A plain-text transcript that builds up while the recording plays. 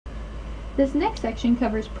This next section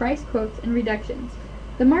covers price quotes and reductions.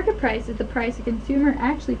 The market price is the price a consumer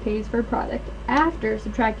actually pays for a product after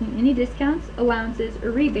subtracting any discounts, allowances,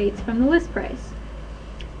 or rebates from the list price.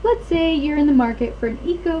 Let's say you're in the market for an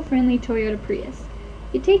eco-friendly Toyota Prius.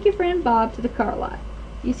 You take your friend Bob to the car lot.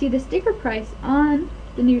 You see the sticker price on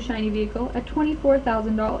the new shiny vehicle at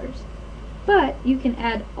 $24,000. But you can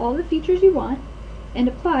add all the features you want and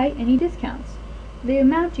apply any discounts. The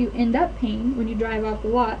amount you end up paying when you drive off the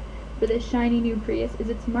lot for this shiny new Prius is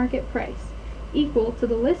its market price, equal to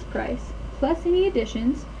the list price plus any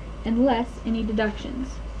additions and less any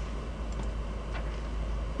deductions.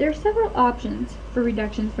 There are several options for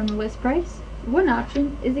reductions from the list price. One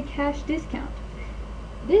option is a cash discount.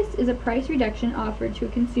 This is a price reduction offered to a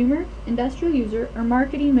consumer, industrial user, or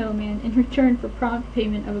marketing middleman in return for prompt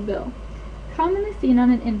payment of a bill. Commonly seen on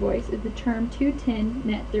an invoice is the term 210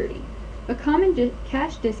 net 30, a common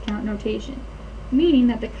cash discount notation, meaning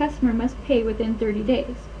that the customer must pay within 30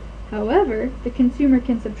 days. However, the consumer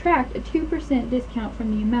can subtract a 2% discount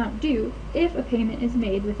from the amount due if a payment is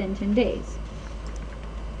made within 10 days.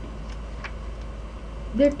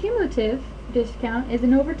 The cumulative discount is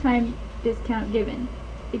an overtime discount given.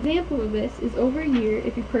 Example of this is over a year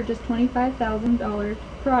if you purchase $25,000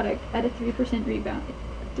 product at a 3%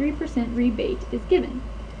 rebate is given.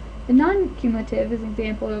 The non-cumulative is an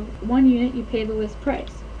example of 1 unit you pay the list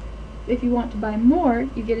price. If you want to buy more,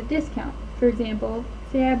 you get a discount. For example,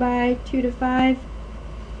 say I buy 2 to 5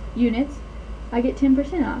 units, I get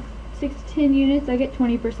 10% off. 6 to 10 units, I get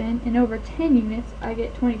 20%, and over 10 units, I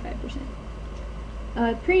get 25%.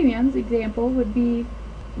 Premiums example would be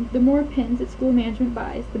the more pins that school management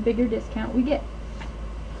buys, the bigger discount we get.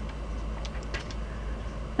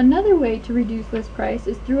 Another way to reduce list price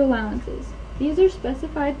is through allowances. These are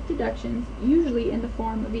specified deductions, usually in the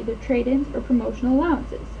form of either trade-ins or promotional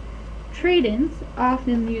allowances. Trade-ins,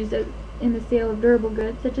 often used in the sale of durable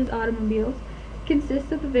goods such as automobiles,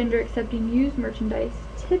 consist of the vendor accepting used merchandise,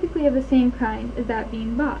 typically of the same kind as that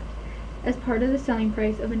being bought, as part of the selling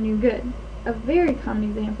price of a new good. A very common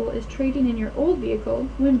example is trading in your old vehicle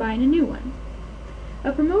when buying a new one.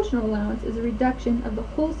 A promotional allowance is a reduction of the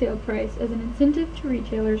wholesale price as an incentive to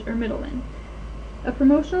retailers or middlemen. A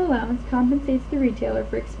promotional allowance compensates the retailer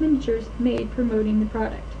for expenditures made promoting the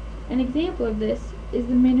product. An example of this is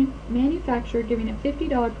the manufacturer giving a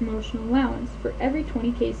 $50 promotional allowance for every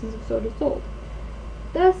 20 cases of soda sold.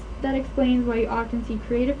 Thus, that explains why you often see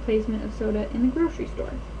creative placement of soda in the grocery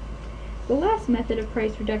store. The last method of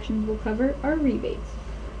price reductions we'll cover are rebates.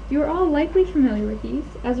 You are all likely familiar with these,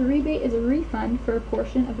 as a rebate is a refund for a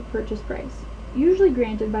portion of the purchase price, usually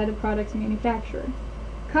granted by the product's manufacturer,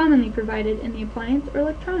 commonly provided in the appliance or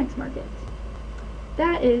electronics markets.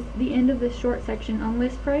 That is the end of this short section on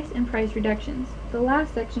list price and price reductions. The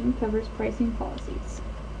last section covers pricing policies.